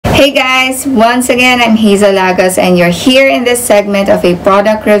Hey guys, once again I'm Hazlagos and you're here in this segment of a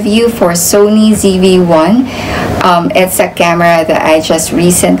product review for Sony ZV-1. It's a camera that I just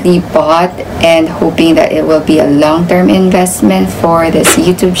recently bought and hoping that it will be a long-term investment for this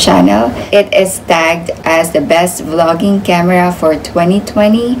YouTube channel. It is tagged as the best vlogging camera for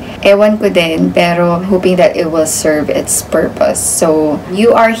 2020. Ewan ko din, pero hoping that it will serve its purpose. So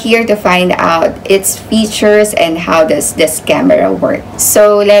you are here to find out its features and how does this camera work.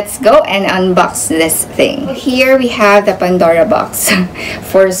 So let's go and unbox this thing. Here we have the Pandora box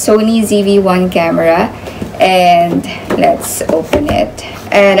for Sony ZV-1 camera, and let's open it.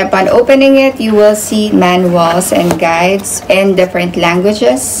 And upon opening it, you will see manuals and guides in different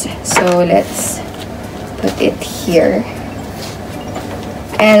languages. So let's put it here.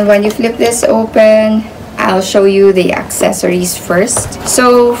 And when you flip this open, I'll show you the accessories first.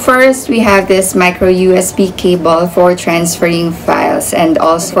 So first, we have this micro USB cable for transferring files and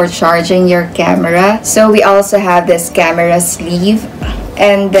also for charging your camera. So we also have this camera sleeve.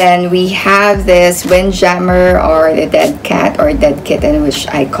 And then we have this windjammer, or the dead cat or dead kitten, which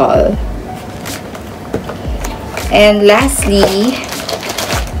I call. And lastly,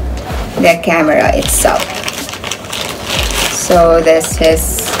 the camera itself. So this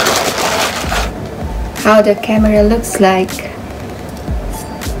is how the camera looks like.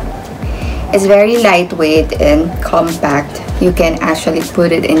 It's very lightweight and compact. You can actually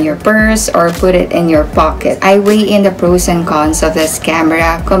put it in your purse or put it in your pocket. I weigh in the pros and cons of this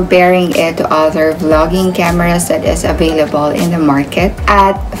camera, comparing it to other vlogging cameras that is available in the market.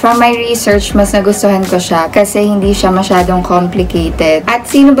 At from my research, mas nagustuhan ko siya kasi hindi siya masyadong complicated. At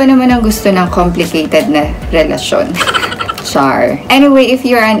sino ba naman ang gusto ng complicated na relasyon? Char. Anyway, if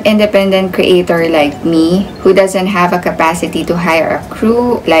you're an independent creator like me who doesn't have a capacity to hire a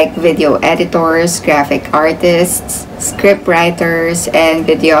crew like video editors, graphic artists, script writers, and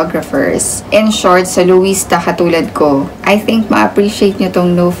videographers, in short, sa Luista katulad ko, I think ma-appreciate nyo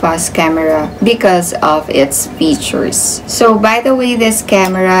tong no-fuss camera because of its features. So by the way, this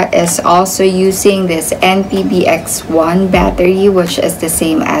camera is also using this NPBX1 battery, which is the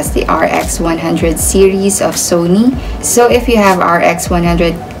same as the RX100 series of Sony. So if you have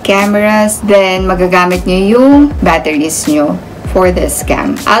RX100 cameras, then magagamit nyo yung batteries nyo for this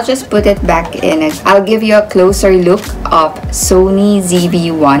cam. I'll just put it back in it. I'll give you a closer look of Sony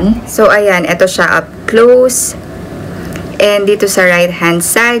ZV-1. So ayan, ito siya up close. And dito sa right hand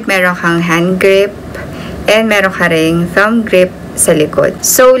side, meron kang hand grip and meron ka ring thumb grip sa likod.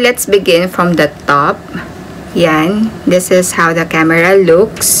 So let's begin from the top. Yan, this is how the camera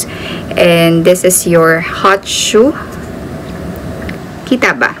looks. And this is your hot shoe.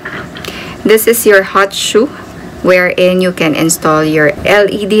 Kita ba? This is your hot shoe, wherein you can install your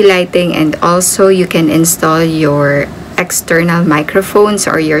LED lighting and also you can install your external microphones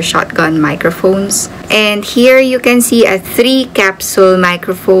or your shotgun microphones. And here you can see a 3-capsule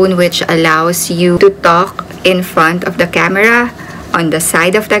microphone which allows you to talk in front of the camera, on the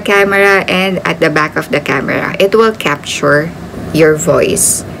side of the camera, and at the back of the camera. It will capture your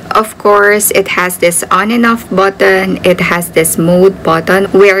voice. Of course, it has this on and off button. It has this mode button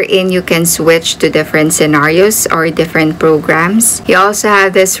wherein you can switch to different scenarios or different programs. You also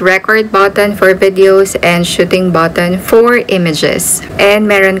have this record button for videos and shooting button for images. And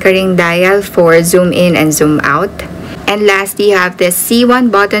meron ka ring dial for zoom in and zoom out. And lastly, you have this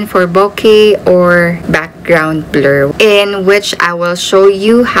C1 button for bokeh or background blur, in which I will show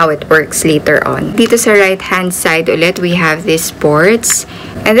you how it works later on. Dito sa right hand side ulit, we have these ports.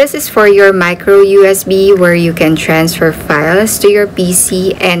 And this is for your micro USB, where you can transfer files to your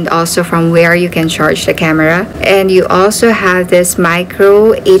PC and also from where you can charge the camera. And you also have this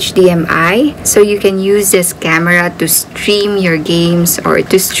micro HDMI, so you can use this camera to stream your games or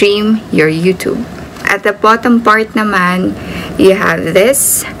to stream your YouTube. At the bottom part naman, you have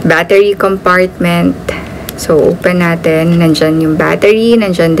this battery compartment. So, open natin. Nandyan yung battery.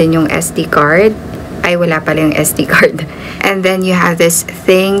 Nandyan din yung SD card. Ay, wala pala yung SD card. And then you have this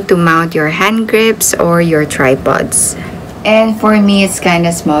thing to mount your hand grips or your tripods. And for me, it's kind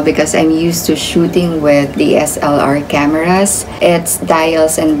of small because I'm used to shooting with DSLR cameras. Its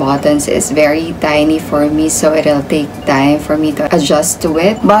dials and buttons is very tiny for me, so it'll take time for me to adjust to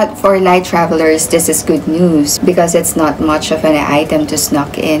it. But for light travelers, this is good news because it's not much of an item to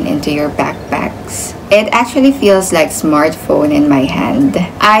snuck in into your backpacks. It actually feels like smartphone in my hand.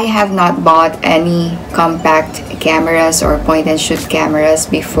 I have not bought any compact cameras or point and shoot cameras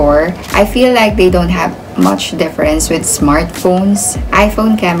before. I feel like they don't have much difference with smartphones.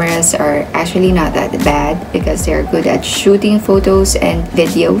 iPhone cameras are actually not that bad because they're good at shooting photos and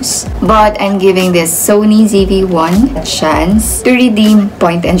videos. But I'm giving this Sony ZV-1 a chance to redeem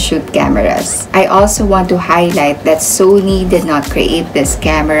point-and-shoot cameras. I also want to highlight that Sony did not create this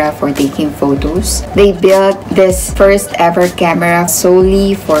camera for taking photos. They built this first ever camera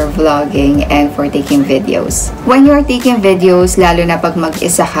solely for vlogging and for taking videos. When you're taking videos, lalo na pag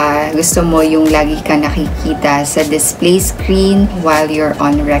mag-isa ka, gusto mo yung lagi ka nakikita sa display screen while you're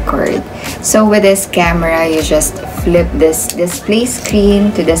on record. So with this camera, you just flip this display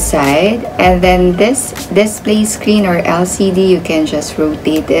screen to the side, and then this display screen or LCD, you can just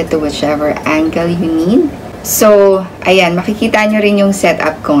rotate it to whichever angle you need. So, ayan, makikita nyo rin yung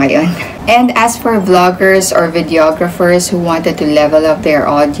setup ko ngayon. And as for vloggers or videographers who wanted to level up their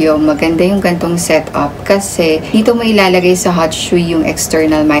audio, maganda yung gantong setup kasi dito mo ilalagay sa hot shoe yung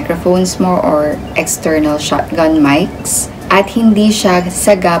external microphones mo or external shotgun mics at hindi siya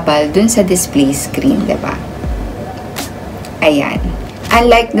sagabal dun sa display screen, diba? Ayan.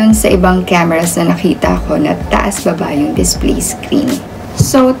 Unlike dun sa ibang cameras na nakita ko na taas-baba yung display screen.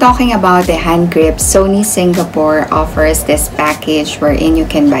 So, talking about the hand grip, Sony Singapore offers this package wherein you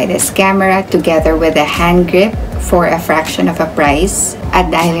can buy this camera together with a hand grip for a fraction of a price. At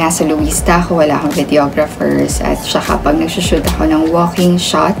dahil nga sa Luista ako, wala akong videographers at saka pag nagsushoot ako ng walking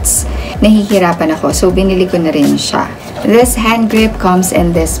shots, nahihirapan ako. So, binili ko na rin siya. This hand grip comes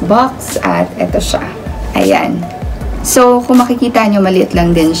in this box at ito siya. Ayan. So, kung makikita nyo, maliit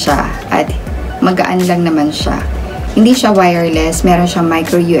lang din siya at magaan lang naman siya. Hindi siya wireless, meron siyang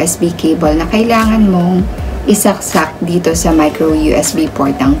micro USB cable na kailangan mong isaksak dito sa micro USB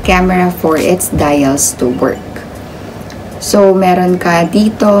port ng camera for its dials to work. So, meron ka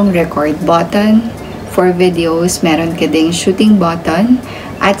ditong record button for videos, meron ka ding shooting button,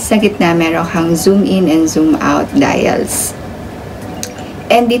 at sa gitna meron kang zoom in and zoom out dials.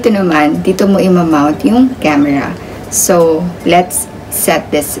 And dito naman, dito mo i-mount yung camera. So, let's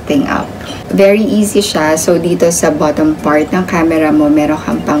set this thing up. Very easy siya. So, dito sa bottom part ng camera mo, meron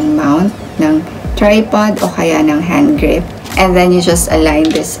kang pang mount ng tripod o kaya ng hand grip. And then, you just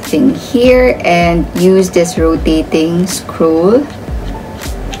align this thing here and use this rotating scroll.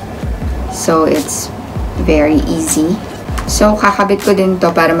 So, it's very easy. So, kakabit ko din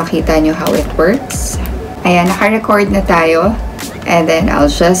to para makita nyo how it works. Ayan, naka-record na tayo. And then, I'll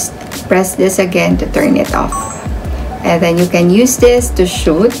just press this again to turn it off. And then you can use this to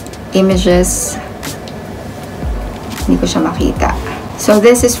shoot images. Hindi ko siya makita. So,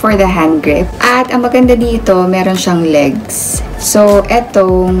 this is for the hand grip. At ang maganda dito, meron siyang legs. So,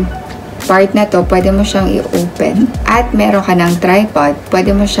 etong part na to, pwede mo siyang i-open. At meron ka ng tripod,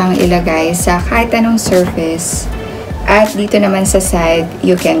 pwede mo siyang ilagay sa kahit anong surface. At dito naman sa side,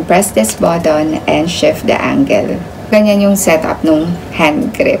 you can press this button and shift the angle. Ganyan yung setup ng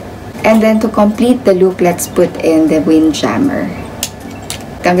hand grip. And then to complete the look, let's put in the windjammer.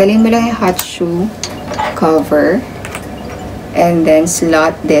 Tanggalin mo lang yung hot shoe cover and then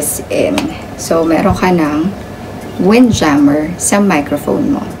slot this in. So, meron ka ng windjammer sa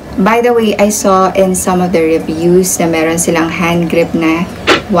microphone mo. By the way, I saw in some of the reviews na meron silang hand grip na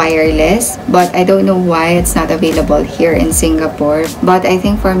wireless, but I don't know why it's not available here in Singapore. But I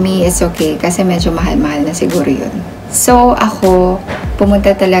think for me, it's okay kasi medyo mahal-mahal na siguro yun. So, ako,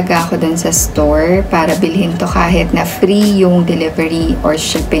 pumunta talaga ako dun sa store para bilhin to kahit na free yung delivery or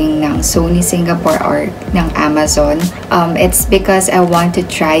shipping ng Sony Singapore or ng Amazon. It's because I want to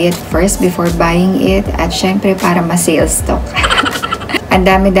try it first before buying it at syempre para ma-sales stock. Ang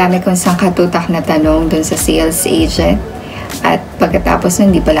dami-dami kong sangkatutak na tanong dun sa sales agent. At pagkatapos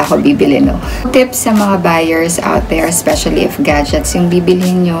nun, hindi pala ako bibili, no? Tips sa mga buyers out there, especially if gadgets yung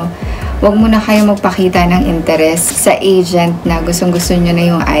bibilhin nyo, huwag muna kayo magpakita ng interest sa agent na gustong-gusto nyo na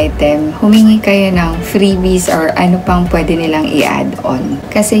yung item. Humingi kayo ng freebies or ano pang pwede nilang i-add on.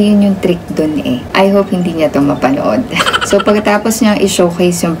 Kasi yun yung trick dun eh. I hope hindi niya itong mapanood. So, pagkatapos niyang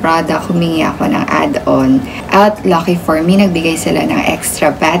i-showcase yung product, humingi ako ng add-on. At lucky for me, nagbigay sila ng extra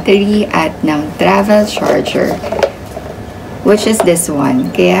battery at ng travel charger, which is this one.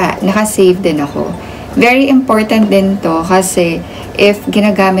 Kaya, nakasave din ako. Very important din to kasi if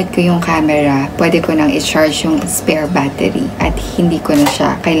ginagamit ko yung camera, pwede ko nang i-charge yung spare battery at hindi ko na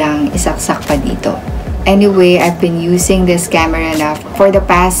siya kailangang isaksak pa dito. Anyway, I've been using this camera na for the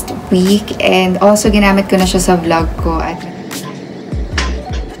past week and also ginamit ko na siya sa vlog ko at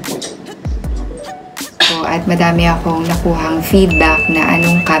at madami akong nakuhang feedback na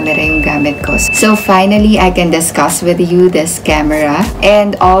anong camera yung gamit ko. So finally, I can discuss with you this camera.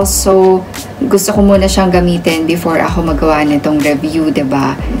 And also, gusto ko muna siyang gamitin before ako magawa nitong review,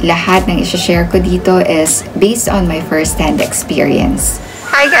 diba? Lahat ng i-share ko dito is based on my first-hand experience.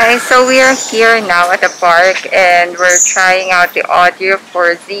 Hi guys, so we are here now at the park and we're trying out the audio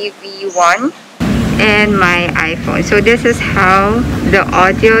for ZV-1 and my iPhone. So this is how the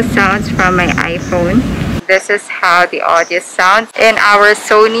audio sounds from my iPhone. This is how the audio sounds in our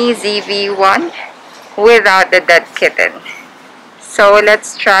Sony ZV-1 without the dead kitten. So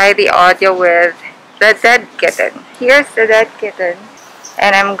let's try the audio with the dead kitten. Here's the dead kitten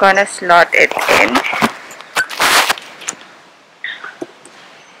and I'm gonna slot it in.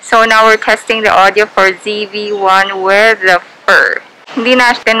 So now we're testing the audio for ZV-1 with the fur. Hindi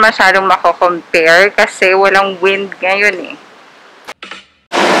natin masyadong mako-compare kasi walang wind ngayon eh.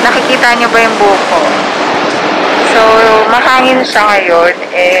 Nakikita niyo ba yung buhok ko? So, mahangin siya ngayon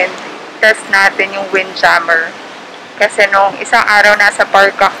and test natin yung windjammer. Kasi nung isang araw nasa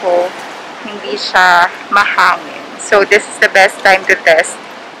park ako, hindi siya mahangin. So, this is the best time to test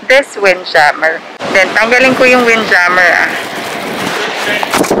this windjammer. Then, tanggalin ko yung windjammer ah.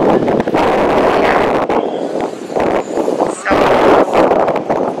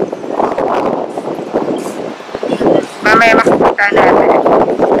 Mamaya makikita natin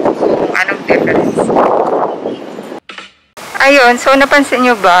kung anong difference. Ayun, so napansin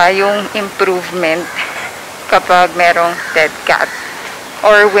nyo ba yung improvement kapag merong dead cat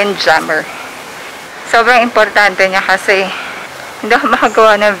or windjammer? Sobrang importante niya kasi hindi ako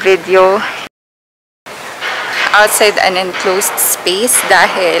makagawa ng video outside an enclosed space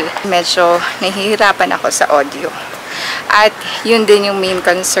dahil medyo nahihirapan ako sa audio. At yun din yung main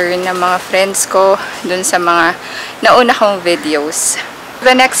concern ng mga friends ko dun sa mga nauna kong videos.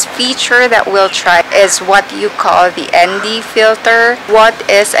 The next feature that we'll try is what you call the ND filter. What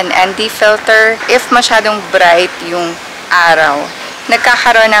is an ND filter? If masyadong bright yung araw,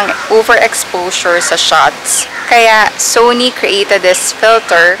 nagkakaroon ng overexposure sa shots. Kaya Sony created this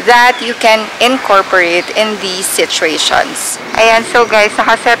filter that you can incorporate in these situations. Ayan, so guys,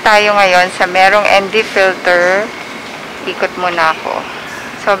 nakaset tayo ngayon sa merong ND filter. Ikot muna ako.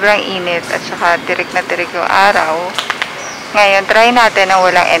 Sobrang init at saka tirik na tirik yung araw. Ngayon, try natin ng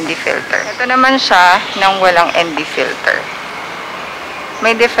walang ND filter. Ito naman siya ng walang ND filter.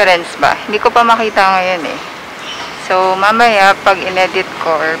 May difference ba? Hindi ko pa makita ngayon eh. So, mamaya, pag inedit ko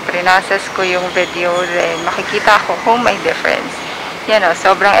or prinocess ko yung video, then makikita ko kung may difference. Yan o,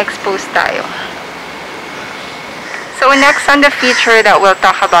 sobrang exposed tayo. So, next on the feature that we'll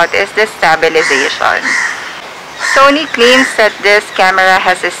talk about is the stabilization. Sony claims that this camera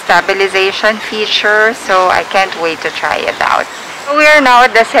has a stabilization feature, so I can't wait to try it out. So we are now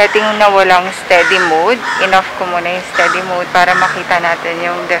at the setting na walang steady mode. Enough ko muna yung steady mode para makita natin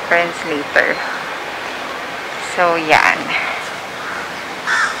yung difference later. So, yan.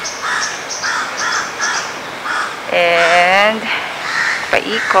 And,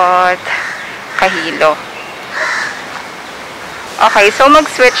 paikot, kahilo. Okay, so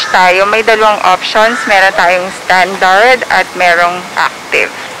mag-switch tayo. May dalawang options. Meron tayong standard at merong active.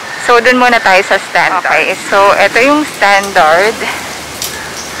 So, dun muna tayo sa standard. Okay, so ito yung standard.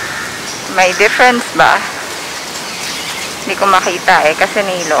 May difference ba? Hindi ko makita eh, kasi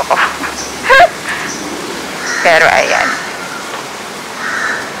nahilo ko. Pero, ayan.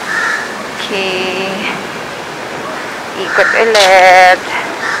 Okay. Ikot ulit.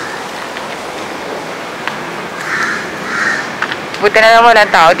 Buti na lang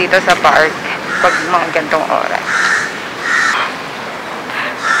walang tao dito sa park pag mga gantong oras.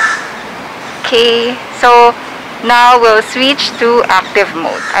 Okay, so now we'll switch to active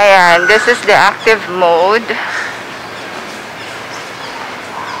mode. Ayan, this is the active mode.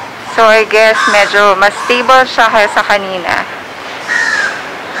 So I guess medyo mas stable siya kaysa kanina.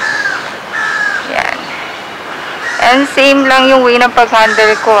 Ayan. And same lang yung way ng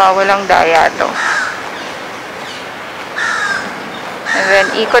pag-handle ko walang daya to. And then,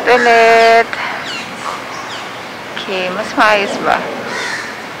 ikot ulit. Okay, mas maayos ba?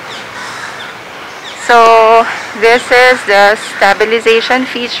 So, this is the stabilization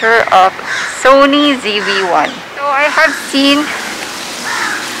feature of Sony ZV-1. So, I have seen...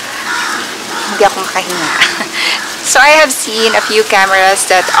 Hindi ako makahinga. So, I have seen a few cameras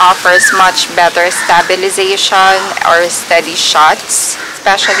that offers much better stabilization or steady shots,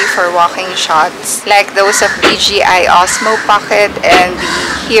 especially for walking shots, like those of DJI Osmo Pocket and the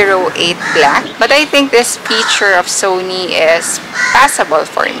Hero 8 Black. But I think this feature of Sony is passable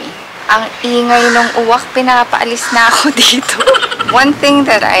for me. Ang ingay nung uwak, pinapaalis na ako dito. One thing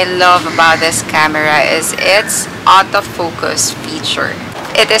that I love about this camera is its autofocus feature.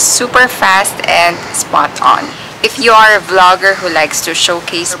 It is super fast and spot on. If you are a vlogger who likes to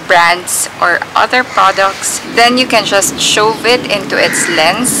showcase brands or other products, then you can just shove it into its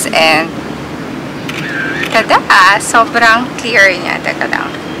lens and tada! Sobrang clear niya. Teka lang.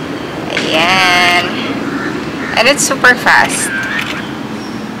 Ayan. And it's super fast.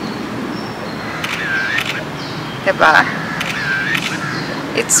 Diba?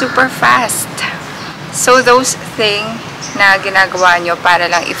 It's super fast. So those things na ginagawa nyo para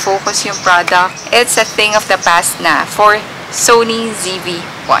lang i-focus yung product, it's a thing of the past na for Sony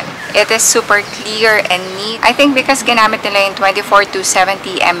ZV-1. It is super clear and neat. I think because ginamit nila yung 24 to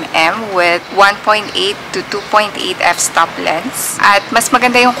 70mm with 1.8 to 2.8 f-stop lens. At mas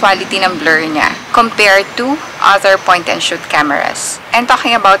maganda yung quality ng blur niya compared to other point-and-shoot cameras. And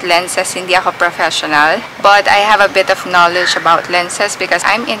talking about lenses, hindi ako professional, but I have a bit of knowledge about lenses because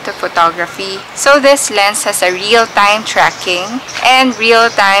I'm into photography. So this lens has a real-time tracking and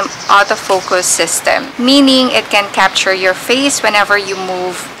real-time autofocus system, meaning it can capture your face whenever you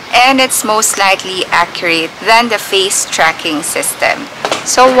move, and it's most likely accurate than the face tracking system.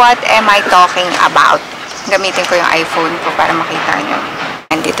 So what am I talking about? Gamitin ko yung iPhone ko para makita nyo.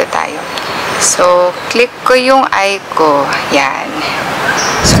 Nandito tayo. So, click ko yung eye ko. Yan.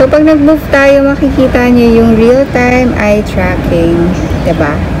 So, pag nag-move tayo, makikita nyo yung real-time eye tracking.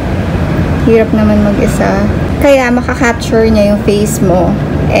 Diba? Hirap naman mag-isa. Kaya, makakapture niya yung face mo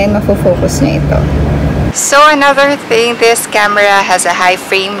and mafo-focus niya ito. So another thing, this camera has a high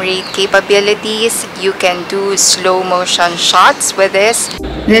frame rate capabilities. You can do slow motion shots with this.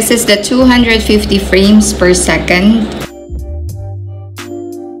 This is the 250 frames per second.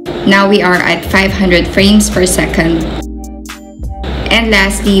 Now we are at 500 frames per second. And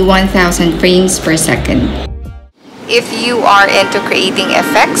lastly, 1000 frames per second. If you are into creating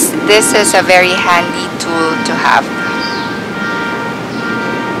effects, this is a very handy tool to have.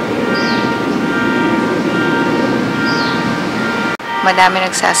 Madami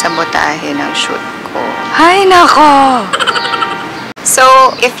nagsasabotahe ng shoot ko. Hay nako!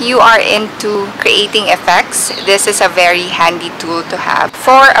 So, if you are into creating effects, this is a very handy tool to have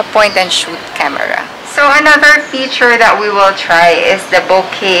for a point-and-shoot camera. So, another feature that we will try is the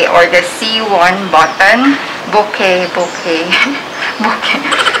bokeh or the C1 button. Bokeh. Bokeh.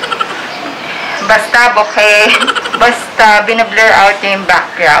 Basta bokeh. Basta binablur out yung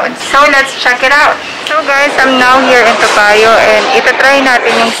background. So, let's check it out. So guys, I'm now here in Topayo and itatry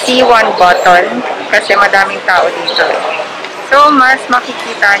natin yung C1 button kasi madaming tao dito. So, mas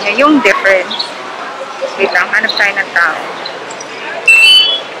makikita nyo yung difference. Wait lang, hanap tayo ng tao.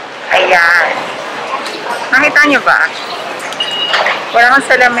 Ayan. Nakita nyo ba? Wala kang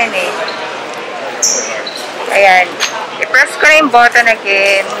salamin eh. Ayan. I-press ko na yung button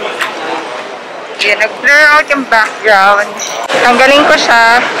again. Ayan, nag-blur out yung background. Tanggalin ko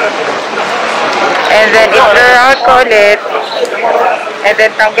siya. And then, i-blur out ko ulit. And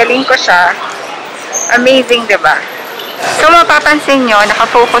then, tanggalin ko siya. Amazing, diba? So, mapapansin nyo,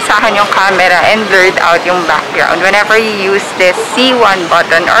 nakafocus sa akin yung camera and blurred out yung background whenever you use this C1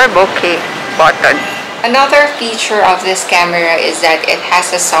 button or bokeh button. Another feature of this camera is that it has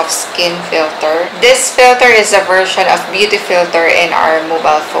a soft skin filter. This filter is a version of beauty filter in our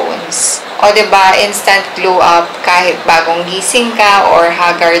mobile phones. O diba, instant glow up kahit bagong gising ka or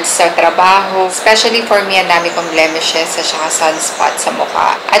haggard sa trabaho. Especially for me, ang dami kong blemishes at saka sunspot sa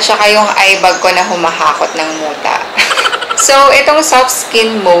mukha. At saka yung eye bag ko na humahakot ng muta. So, itong soft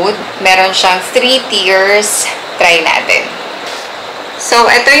skin mode, meron siyang 3 tiers. Try natin. So,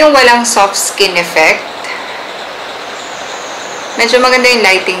 ito yung walang soft skin effect. Medyo maganda yung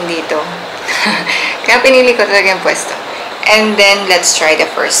lighting dito. Kaya pinili ko talaga yung pwesto. And then, let's try the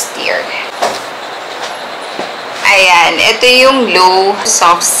first tier. Ayan. Ito yung low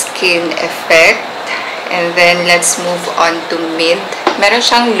soft skin effect. And then, let's move on to mid. Meron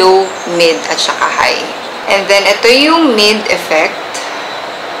siyang low, mid, at saka high. And then, ito yung mid effect.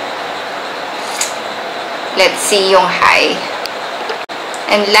 Let's see yung high.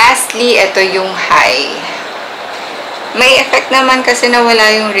 And lastly, ito yung high. May effect naman kasi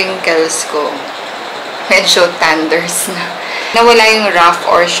nawala yung wrinkles ko. Medyo tanders na. Nawala yung rough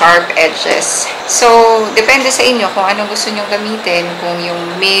or sharp edges. So, depende sa inyo kung anong gusto nyong gamitin. Kung yung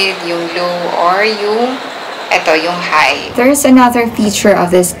mid, yung low, or yung yung high. There's another feature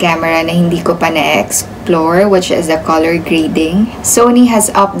of this camera na hindi ko pa na-explore, which is the color grading. Sony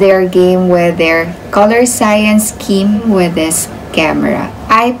has upped their game with their color science scheme with this camera.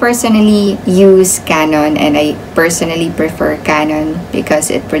 I personally use Canon, and I personally prefer Canon because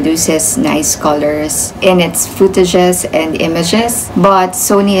it produces nice colors in its footages and images. But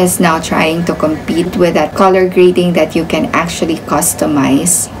Sony is now trying to compete with that color grading that you can actually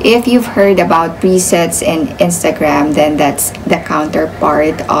customize. If you've heard about presets in Instagram, then that's the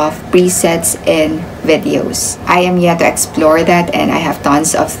counterpart of presets in videos. I am yet to explore that, and I have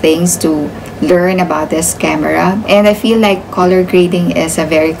tons of things to learn about this camera, and I feel like color grading is a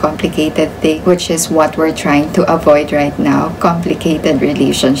very complicated thing, which is what we're trying to avoid right now, complicated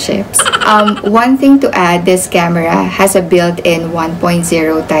relationships. One thing to add, this camera has a built-in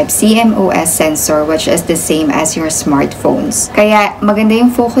 1.0 type CMOS sensor, which is the same as your smartphones. Kaya maganda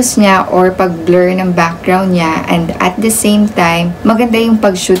yung focus niya or pag-blur ng background niya, and at the same time, maganda yung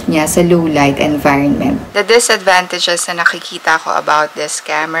pag-shoot niya sa low light environment. The disadvantages na nakikita ko about this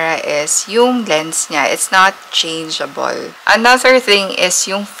camera is yung lens niya, it's not changeable. Another thing is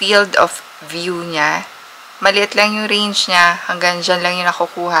yung field of view niya. Maliit lang yung range niya, hanggang dyan lang yung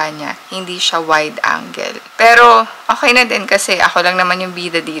nakukuha niya. Hindi siya wide angle. Pero, okay na din kasi ako lang naman yung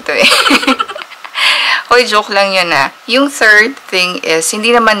bida dito eh. Hoy, joke lang yun ah. Yung third thing is,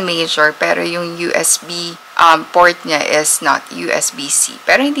 hindi naman major, pero yung USB port niya is not USB-C.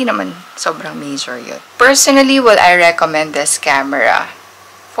 Pero hindi naman sobrang major yun. Personally, will I recommend this camera?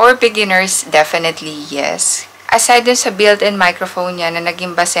 For beginners, definitely yes. Aside dun sa built-in microphone niya na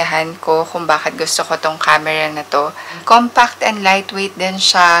naging basehan ko kung bakit gusto ko tong camera na to, compact and lightweight din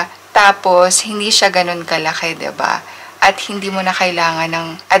siya. Tapos, hindi siya ganun kalaki, diba? At hindi mo na kailangan ng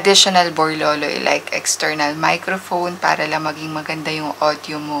additional borloloy like external microphone para lang maging maganda yung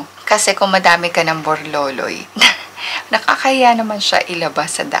audio mo. Kasi kung madami ka ng borloloy, nakakaya naman siya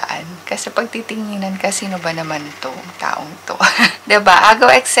ilabas sa daan. Kasi pag titinginan ka, sino ba naman to? Taong to. Diba? Agaw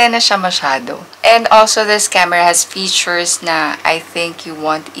eksena siya masyado. And also, this camera has features na I think you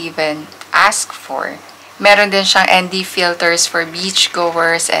won't even ask for. Meron din siyang ND filters for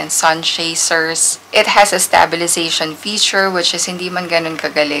beachgoers and sun chasers. It has a stabilization feature which is hindi man ganun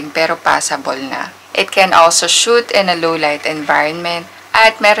kagaling pero passable na. It can also shoot in a low light environment.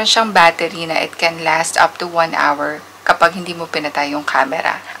 At meron siyang battery na it can last up to 1 hour kapag hindi mo pinatay yung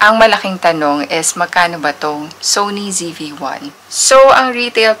camera. Ang malaking tanong is magkano ba tong Sony ZV-1? So, ang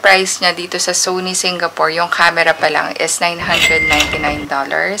retail price niya dito sa Sony Singapore, yung camera pa lang is $999.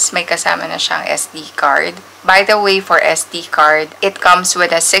 May kasama na siyang SD card. By the way, for SD card, it comes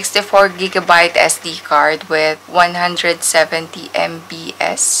with a 64GB SD card with 170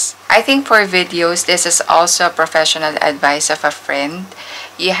 MBs. I think for videos, this is also a professional advice of a friend.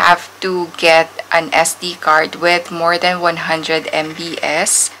 You have to get an SD card with more than 100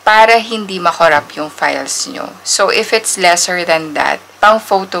 MBs para hindi makorrupt yung files nyo. So, if it's lesser than that, pang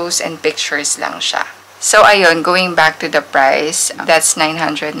photos and pictures lang siya. So, ayun, going back to the price, that's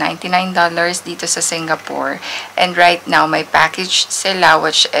 $999 dito sa Singapore. And right now, may package sila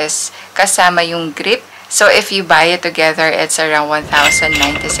which is kasama yung grip. So, if you buy it together, it's around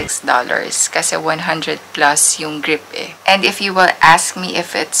 $1,096 kasi 100 plus yung grip eh. And if you will ask me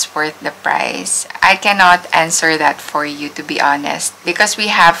if it's worth the price, I cannot answer that for you, to be honest, because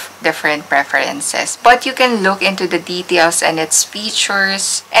we have different preferences. But you can look into the details and its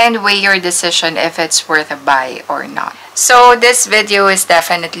features and weigh your decision if it's worth a buy or not. So, this video is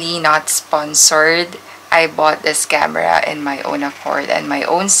definitely not sponsored. I bought this camera in my own accord and my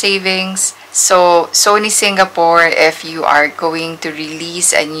own savings. So, Sony Singapore, if you are going to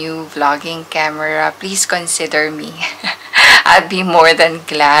release a new vlogging camera, please consider me. I'd be more than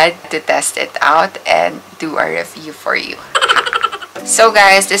glad to test it out and do a review for you. So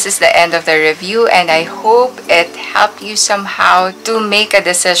guys, this is the end of the review and I hope it helped you somehow to make a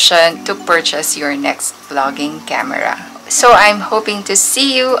decision to purchase your next vlogging camera. So I'm hoping to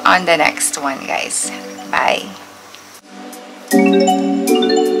see you on the next one, guys. Bye!